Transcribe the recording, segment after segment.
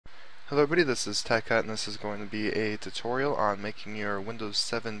Hello everybody, this is TechHat and this is going to be a tutorial on making your Windows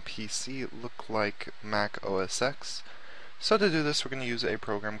 7 PC look like Mac OS X. So to do this we're going to use a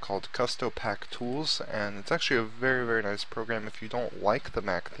program called CustoPack Tools, and it's actually a very nice program. If you don't like the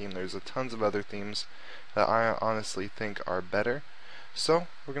Mac theme, there's a tons of other themes that I honestly think are better. So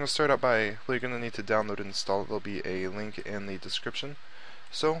we're going to start out by, you're going to need to download and install it. There'll be a link in the description.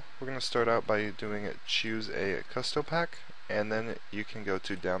 So we're going to start out by doing choose a CustoPack, and then you can go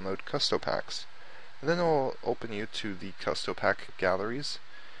to download CustoPacks. And then it will open you to the CustoPack galleries,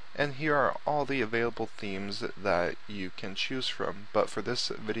 and here are all the available themes that you can choose from. But for this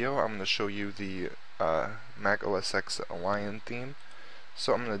video I'm going to show you the Mac OS X Lion theme.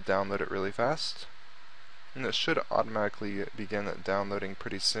 So I'm going to download it really fast, and it should automatically begin downloading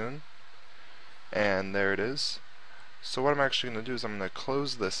pretty soon. And there it is. So what I'm actually going to do is I'm going to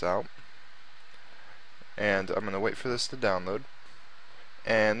close this out, and I'm going to wait for this to download,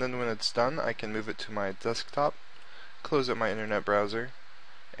 and then when it's done I can move it to my desktop, close out my internet browser,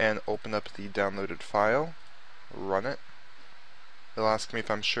 and open up the downloaded file, run it. It'll ask me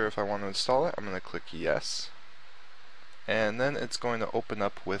if I'm sure if I want to install it. I'm going to click yes, and then it's going to open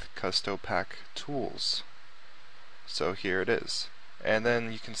up with CustoPack Tools. So here it is, and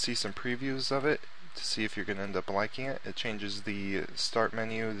then you can see some previews of it to see if you're going to end up liking it. It changes the start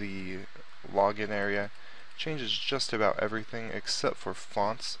menu, the login area, changes just about everything except for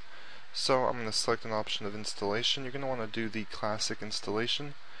fonts. So I'm going to select an option of installation. You're going to want to do the classic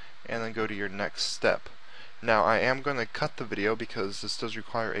installation and then go to your next step. Now I am going to cut the video because this does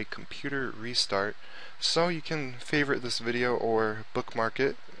require a computer restart, so you can favorite this video or bookmark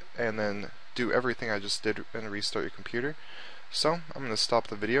it and then do everything I just did and restart your computer. So I'm going to stop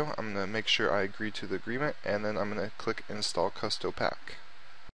the video, I'm going to make sure I agree to the agreement, and then I'm going to click Install CustoPack.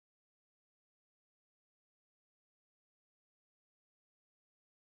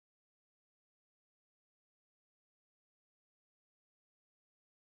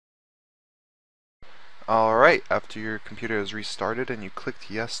 Alright, after your computer is restarted and you clicked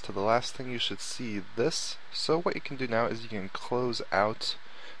yes to the last thing, you should see this. So what you can do now is you can close out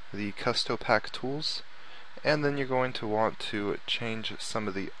the CustoPack Tools, and then you're going to want to change some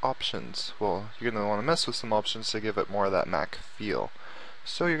of the options. Well, you're going to want to mess with some options to give it more of that Mac feel.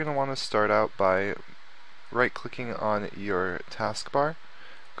 So you're going to want to start out by right-clicking on your taskbar,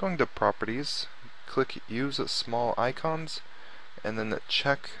 going to Properties, click Use Small Icons, and then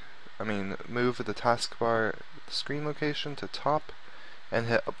move the taskbar screen location to top and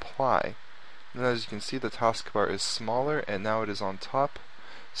hit Apply. And as you can see, the taskbar is smaller and now it is on top.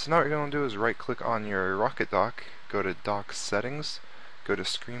 So now what you're going to do is right click on your Rocket Dock, go to Dock Settings, go to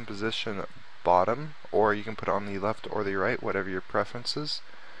Screen Position Bottom, or you can put it on the left or the right, whatever your preference is.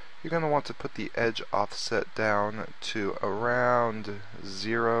 You're going to want to put the edge offset down to around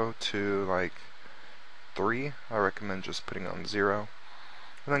 0 to like 3. I recommend just putting it on 0.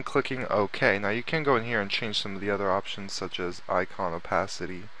 And then clicking OK. Now you can go in here and change some of the other options such as icon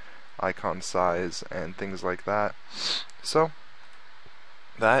opacity, icon size, and things like that. So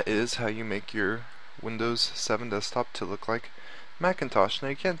that is how you make your Windows 7 desktop to look like Macintosh. Now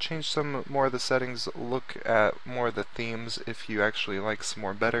you can change some more of the settings, look at more of the themes if you actually like some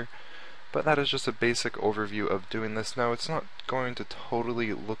more better, but that is just a basic overview of doing this. Now it's not going to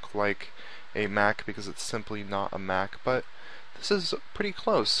totally look like a Mac because it's simply not a Mac, but this is pretty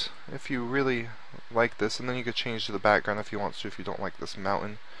close if you really like this, and then you could change to the background if you want to if you don't like this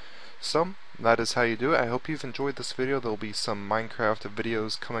mountain. So that is how you do it. I hope you've enjoyed this video. There will be some Minecraft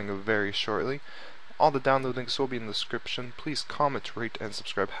videos coming very shortly. All the download links will be in the description. Please comment, rate, and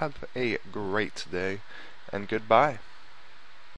subscribe. Have a great day, and goodbye.